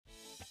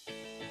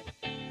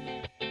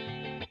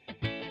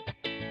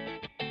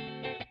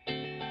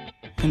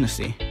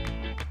Hennessy.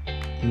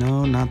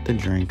 No, not the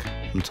drink.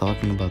 I'm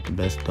talking about the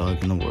best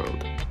dog in the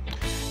world.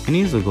 And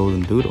he's a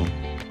golden doodle.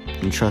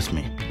 And trust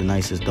me, the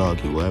nicest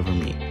dog you will ever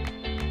meet.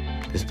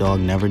 This dog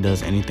never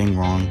does anything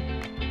wrong,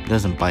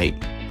 doesn't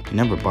bite, he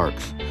never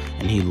barks,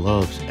 and he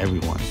loves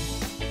everyone.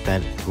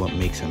 That is what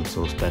makes him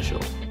so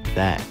special.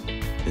 That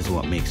is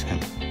what makes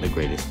him the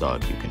greatest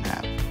dog you can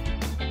have.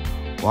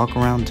 Walk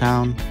around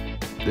town,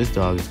 this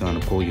dog is going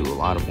to pull you a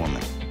lot of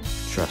women.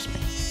 Trust me,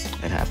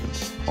 it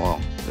happens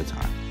all the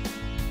time.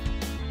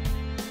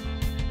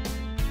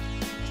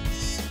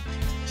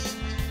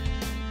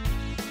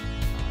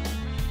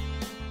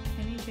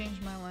 Henny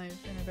changed my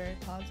life in a very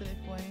positive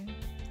way,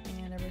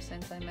 and ever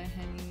since I met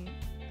Henny,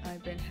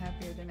 I've been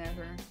happier than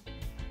ever.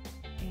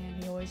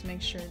 And he always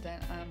makes sure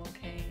that I'm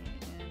okay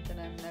and that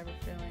I'm never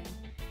feeling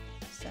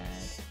sad.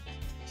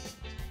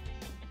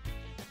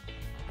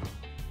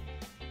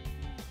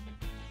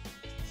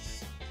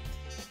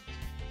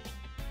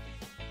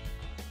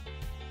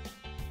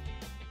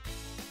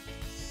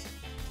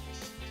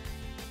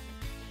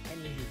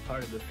 Henny's just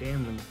part of the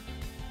family,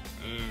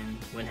 and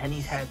when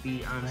Henny's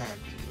happy, I'm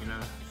happy, you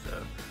know?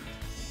 So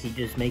he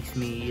just makes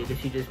me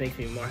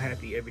more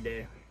happy every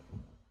day.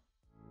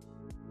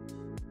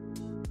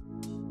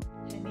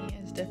 Henny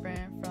is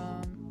different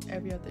from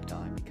every other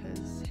dog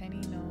because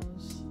Henny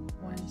knows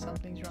when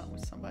something's wrong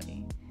with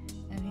somebody,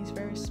 and he's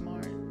very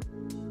smart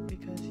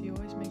because he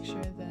always makes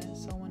sure that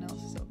someone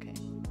else is okay.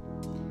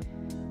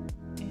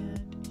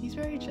 And he's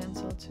very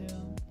gentle too.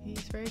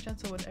 He's very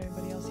gentle with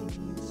everybody else he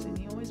meets, and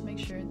he always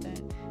makes sure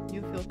that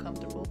you feel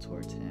comfortable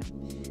towards him,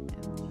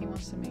 and he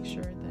wants to make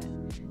sure that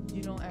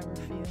you don't ever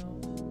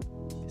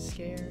feel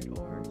scared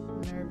or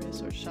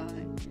nervous or shy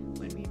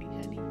when meeting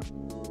Henny.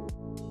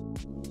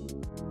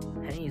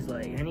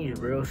 Henny's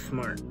real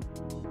smart.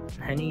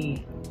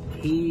 Henny,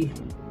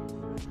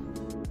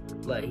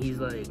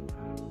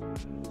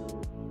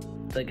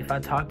 if I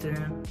talk to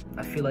him,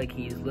 I feel like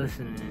he's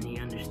listening and he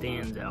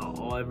understands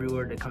every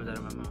word that comes out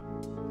of my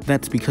mouth.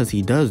 That's because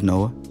he does,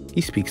 Noah.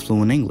 He speaks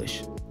fluent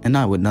English, and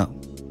I would know,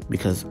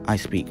 because I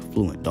speak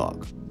fluent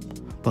dog.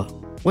 But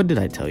what did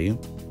I tell you?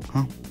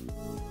 Huh?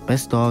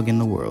 Best dog in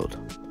the world.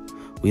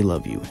 We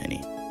love you,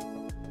 Henny.